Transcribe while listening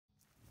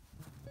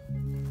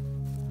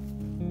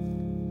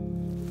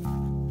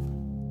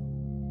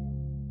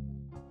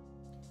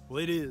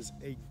Well, it is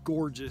a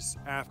gorgeous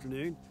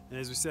afternoon, and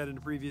as we said in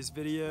the previous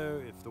video,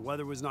 if the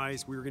weather was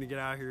nice, we were going to get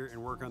out here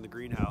and work on the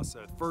greenhouse.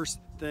 So the first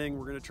thing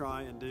we're going to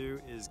try and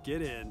do is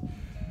get in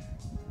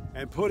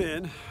and put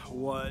in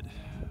what,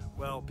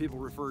 well, people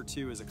refer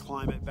to as a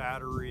climate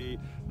battery,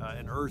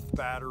 an earth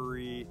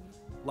battery,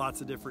 lots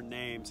of different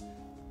names.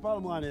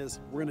 Bottom line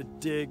is we're going to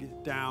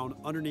dig down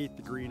underneath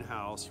the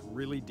greenhouse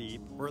really deep,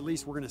 or at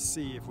least we're going to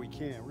see if we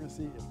can. We're going to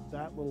see if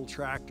that little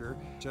tractor,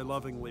 which I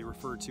lovingly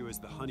refer to as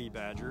the honey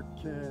badger,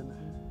 can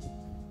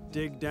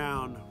dig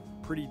down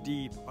pretty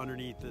deep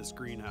underneath this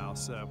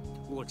greenhouse. So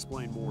we'll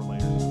explain more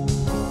later.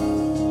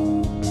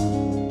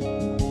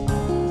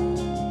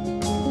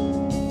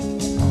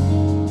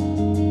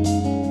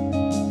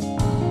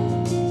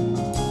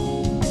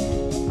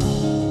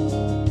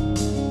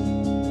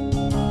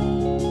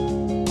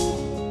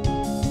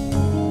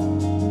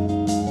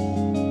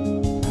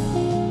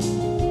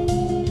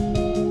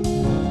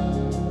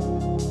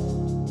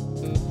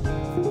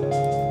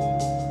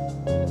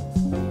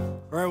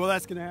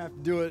 That's gonna have to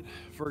do it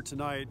for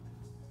tonight.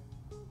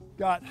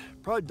 Got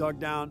probably dug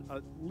down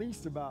at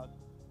least about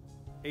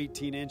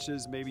 18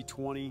 inches, maybe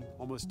 20,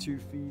 almost 2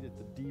 feet at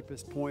the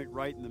deepest point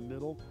right in the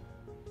middle.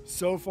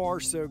 So far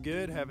so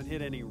good, haven't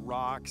hit any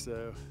rock.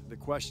 So the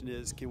question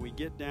is, can we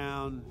get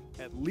down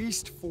at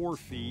least 4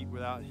 feet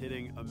without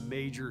hitting a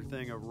major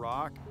thing of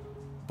rock?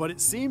 But it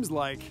seems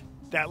like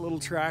that little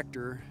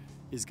tractor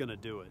is gonna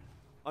do it.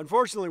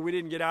 Unfortunately, we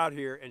didn't get out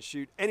here and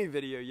shoot any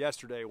video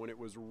yesterday when it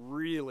was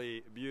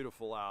really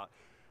beautiful out,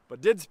 but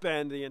did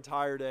spend the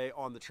entire day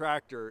on the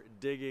tractor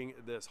digging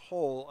this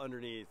hole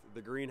underneath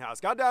the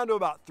greenhouse. Got down to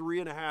about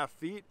 3.5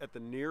 feet at the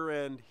near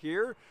end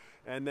here,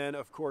 and then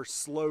of course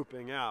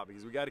sloping out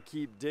because we got to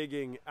keep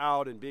digging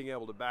out and being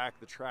able to back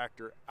the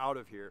tractor out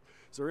of here.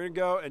 So we're gonna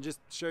go and just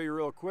show you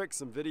real quick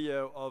some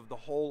video of the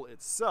hole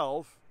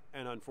itself,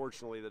 and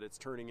unfortunately that it's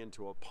turning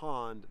into a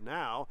pond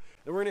now.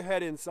 And we're gonna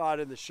head inside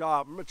in the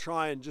shop. I'm gonna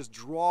try and just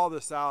draw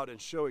this out and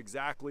show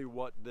exactly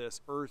what this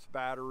earth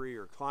battery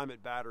or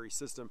climate battery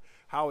system,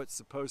 how it's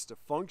supposed to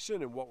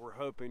function and what we're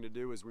hoping to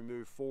do as we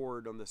move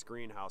forward on this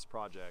greenhouse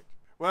project.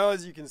 Well,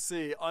 as you can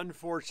see,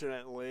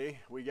 unfortunately,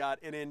 we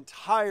got an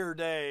entire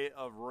day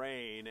of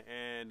rain,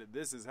 and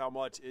this is how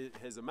much it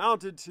has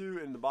amounted to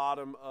in the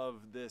bottom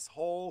of this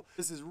hole.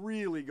 This is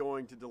really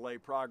going to delay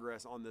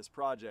progress on this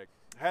project.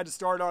 I had to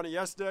start on it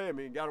yesterday. I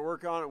mean, got to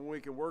work on it when we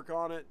can work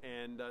on it,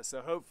 and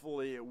so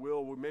hopefully it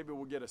will. Maybe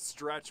we'll get a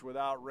stretch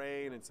without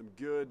rain and some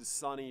good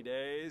sunny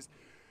days,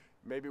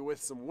 maybe with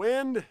some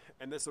wind,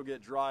 and this will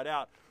get dried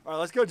out. All right,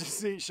 let's go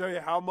just show you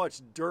how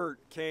much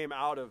dirt came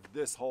out of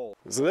this hole.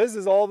 So this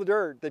is all the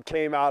dirt that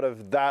came out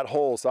of that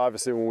hole. So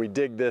obviously when we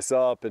dig this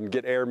up and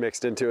get air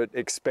mixed into it, it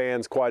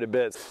expands quite a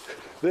bit.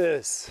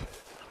 This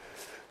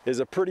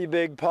is a pretty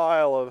big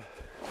pile of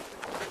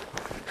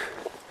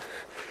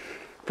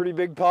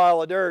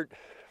dirt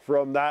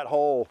from that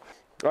hole.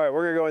 All right,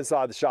 we're gonna go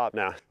inside the shop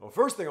now. Well,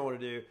 first thing I wanna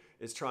do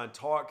is try and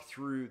talk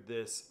through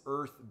this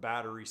earth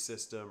battery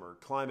system or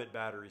climate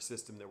battery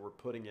system that we're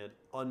putting in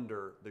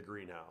under the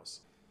greenhouse.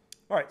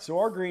 All right, so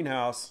our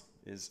greenhouse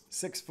is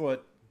 6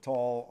 foot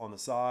tall on the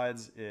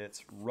sides.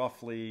 It's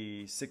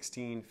roughly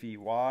 16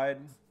 feet wide.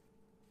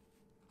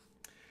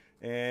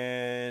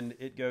 And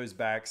it goes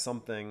back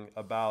something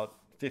about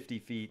 50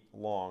 feet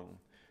long.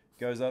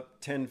 It goes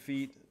up 10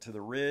 feet to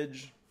the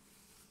ridge,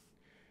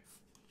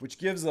 which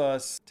gives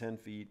us 10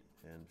 feet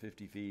and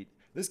 50 feet.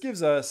 This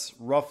gives us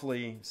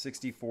roughly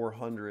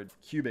 6,400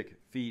 cubic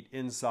feet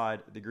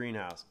inside the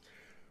greenhouse.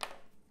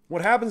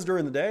 What happens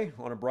during the day,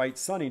 on a bright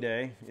sunny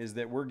day, is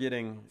that we're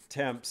getting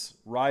temps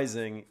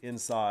rising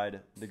inside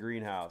the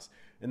greenhouse.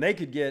 And they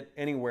could get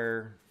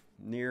anywhere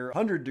near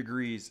 100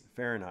 degrees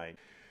Fahrenheit.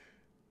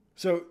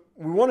 So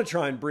we want to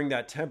try and bring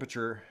that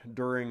temperature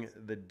during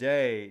the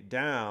day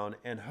down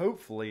and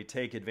hopefully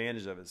take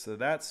advantage of it. So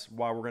that's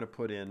why we're going to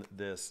put in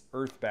this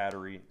earth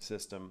battery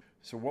system.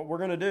 So what we're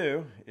going to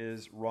do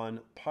is run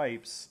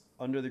pipes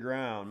under the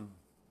ground,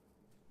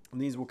 and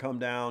these will come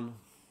down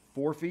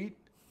 4 feet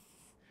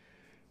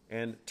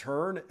and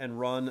turn and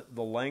run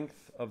the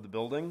length of the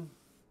building.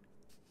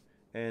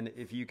 And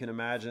if you can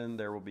imagine,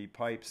 there will be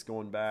pipes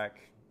going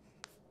back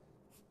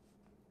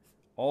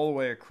all the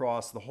way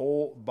across the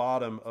whole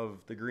bottom of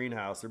the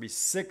greenhouse. There'll be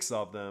 6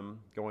 of them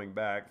going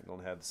back. I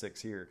don't have the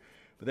 6 here,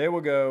 but they will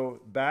go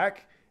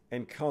back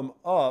and come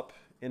up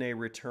in a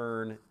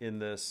return in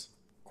this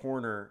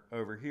corner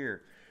over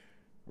here.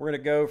 We're going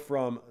to go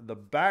from the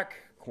back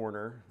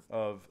corner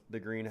of the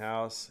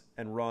greenhouse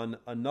and run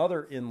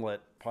another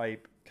inlet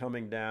pipe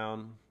coming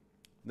down.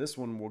 This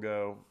one will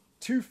go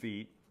 2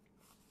 feet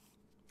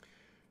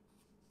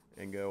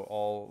and go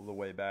all the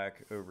way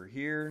back over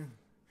here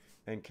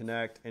and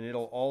connect, and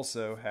it'll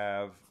also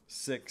have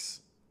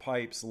 6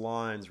 pipes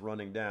lines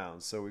running down.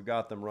 So we've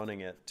got them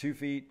running at 2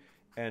 feet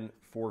and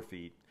 4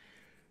 feet.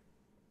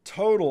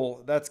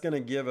 Total, that's going to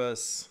give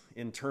us,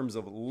 in terms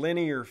of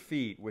linear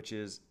feet, which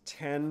is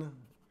 10%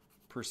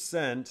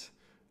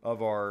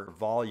 of our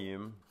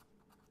volume,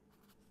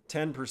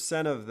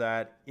 10% of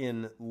that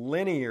in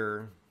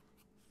linear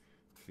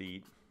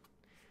feet,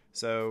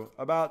 So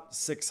about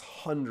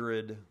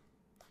 600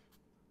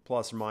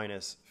 plus or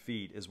minus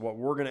feet is what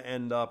we're going to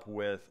end up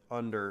with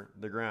under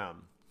the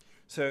ground.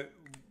 So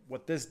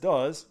what this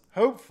does,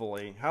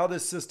 hopefully, how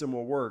this system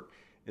will work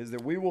is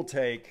that we will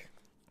take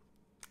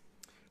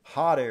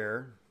hot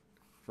air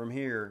from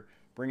here,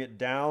 bring it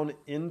down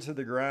into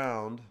the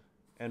ground,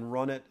 and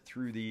run it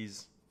through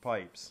these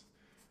pipes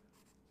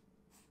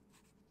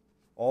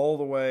all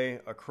the way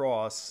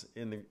across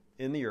in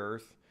the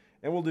earth.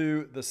 And we'll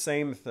do the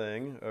same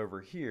thing over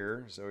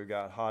here. So we've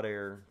got hot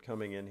air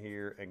coming in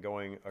here and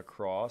going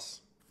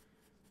across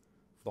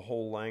the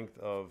whole length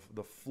of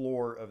the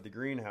floor of the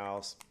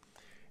greenhouse.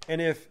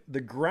 And if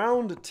the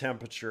ground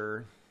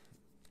temperature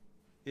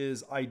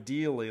is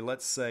ideally,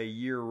 let's say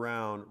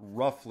year-round,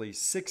 roughly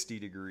 60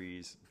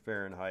 degrees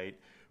Fahrenheit,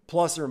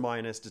 plus or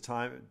minus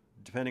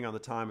depending on the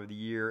time of the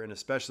year, and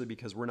especially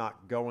because we're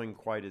not going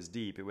quite as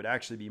deep. It would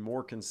actually be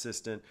more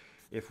consistent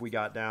if we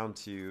got down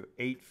to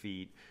 8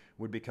 feet,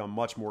 would become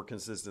much more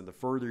consistent. The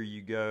further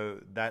you go,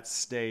 that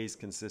stays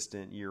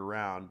consistent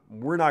year-round.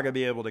 We're not going to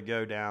be able to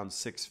go down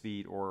 6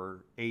 feet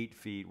or 8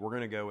 feet. We're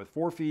going to go with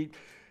 4 feet.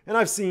 And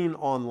I've seen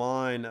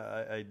online,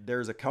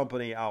 there's a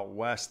company out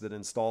west that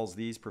installs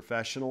these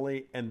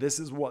professionally, and this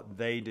is what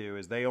they do,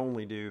 is they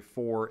only do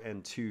 4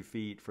 and 2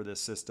 feet for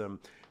this system,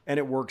 and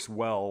it works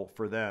well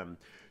for them.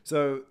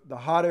 So the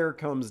hot air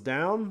comes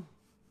down.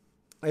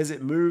 As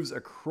it moves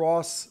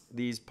across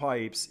these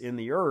pipes in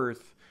the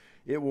earth,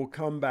 it will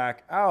come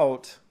back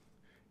out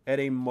at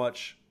a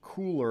much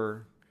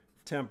cooler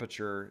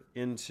temperature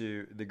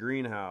into the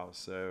greenhouse.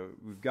 So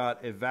we've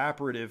got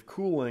evaporative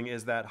cooling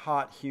as that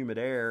hot, humid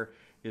air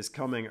is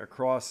coming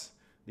across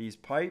these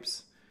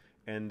pipes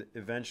and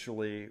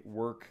eventually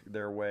work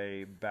their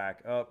way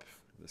back up.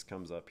 This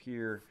comes up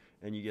here,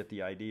 and you get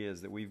the idea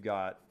is that we've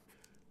got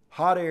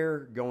hot air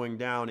going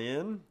down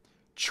in,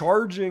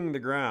 charging the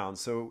ground.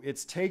 So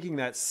it's taking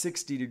that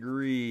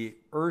 60-degree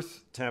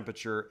earth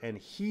temperature and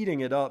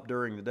heating it up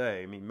during the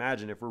day. I mean,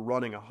 imagine if we're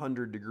running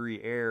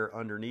 100-degree air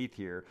underneath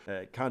here,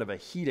 kind of a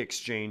heat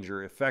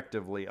exchanger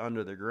effectively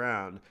under the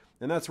ground.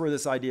 And that's where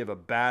this idea of a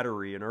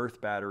battery, an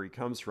earth battery,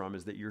 comes from,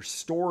 is that you're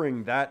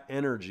storing that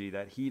energy,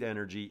 that heat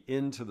energy,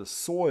 into the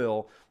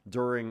soil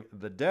during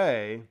the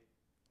day,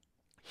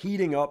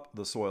 heating up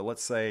the soil.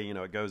 Let's say,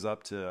 it goes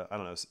up to,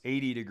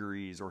 80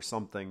 degrees or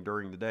something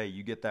during the day.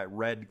 You get that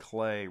red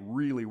clay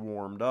really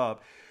warmed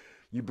up.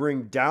 You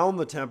bring down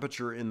the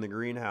temperature in the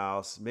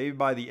greenhouse. Maybe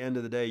by the end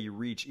of the day, you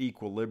reach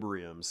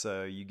equilibrium.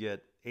 So you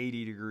get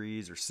 80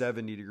 degrees or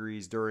 70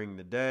 degrees during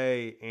the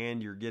day,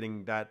 and you're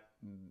getting that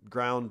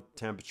ground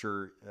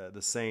temperature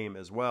the same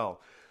as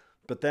well.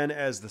 But then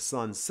as the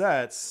sun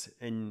sets,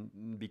 and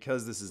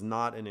because this is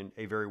not in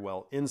a very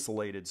well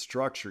insulated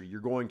structure,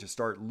 you're going to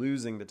start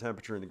losing the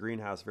temperature in the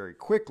greenhouse very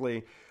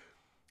quickly.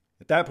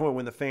 At that point,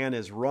 when the fan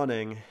is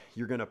running,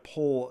 you're going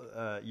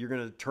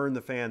to turn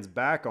the fans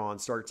back on,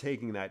 start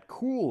taking that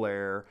cool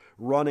air,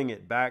 running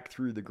it back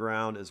through the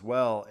ground as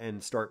well,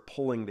 and start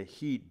pulling the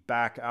heat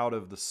back out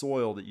of the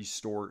soil that you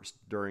store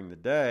during the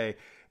day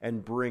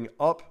and bring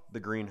up the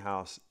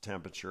greenhouse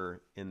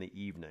temperature in the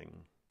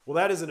evening. Well,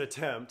 that is an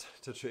attempt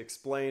to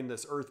explain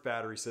this earth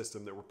battery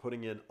system that we're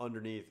putting in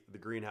underneath the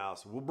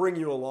greenhouse. We'll bring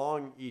you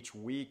along each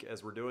week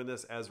as we're doing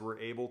this, as we're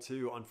able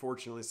to.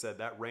 Unfortunately,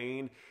 that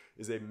rain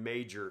is a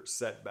major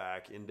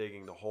setback in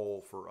digging the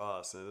hole for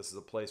us. And this is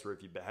a place where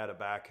if you had a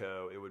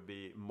backhoe, it would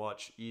be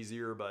much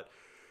easier. But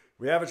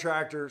we have a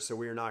tractor, so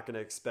we are not going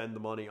to expend the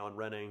money on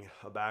renting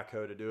a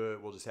backhoe to do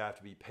it. We'll just have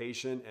to be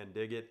patient and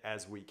dig it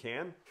as we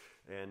can.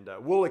 And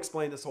we'll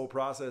explain this whole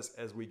process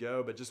as we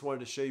go, but just wanted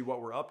to show you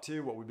what we're up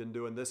to, what we've been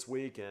doing this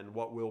week, and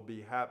what will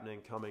be happening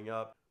coming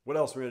up. What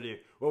else we're going to do?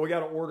 Well, we got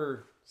to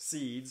order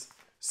seeds.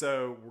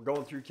 So we're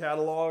going through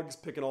catalogs,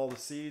 picking all the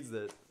seeds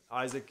that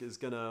Isaac is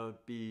going to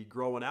be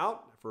growing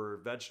out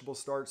for vegetable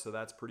starch. So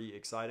that's pretty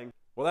exciting.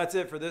 Well, that's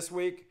it for this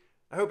week.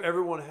 I hope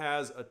everyone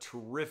has a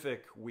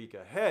terrific week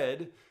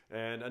ahead.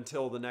 And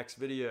until the next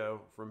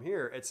video from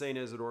here at St.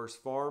 Isidore's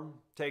Farm,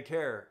 take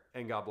care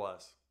and God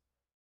bless.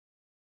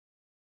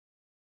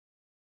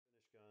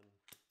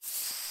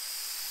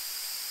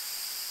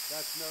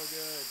 That's no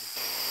good.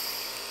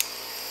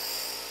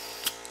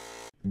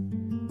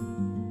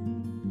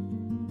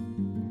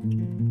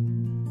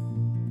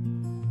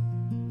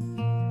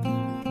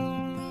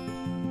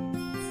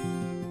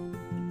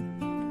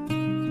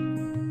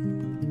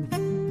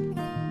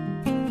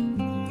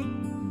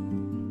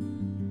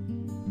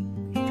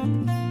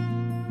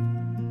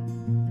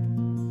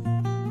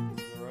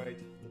 All right,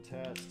 the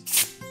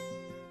test.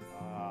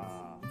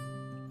 No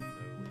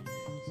leak.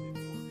 See if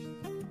it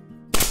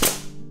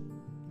works.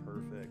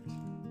 Perfect.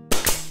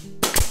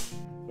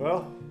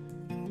 Well,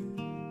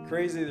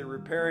 crazy that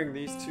repairing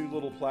these two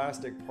little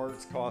plastic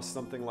parts costs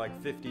something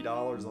like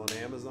 $50 on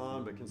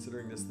Amazon, but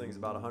considering this thing's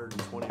about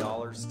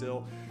 $120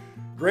 still,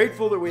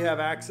 grateful that we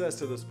have access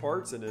to those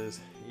parts, and as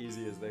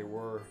easy as they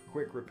were,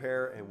 quick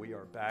repair, and we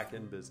are back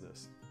in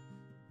business.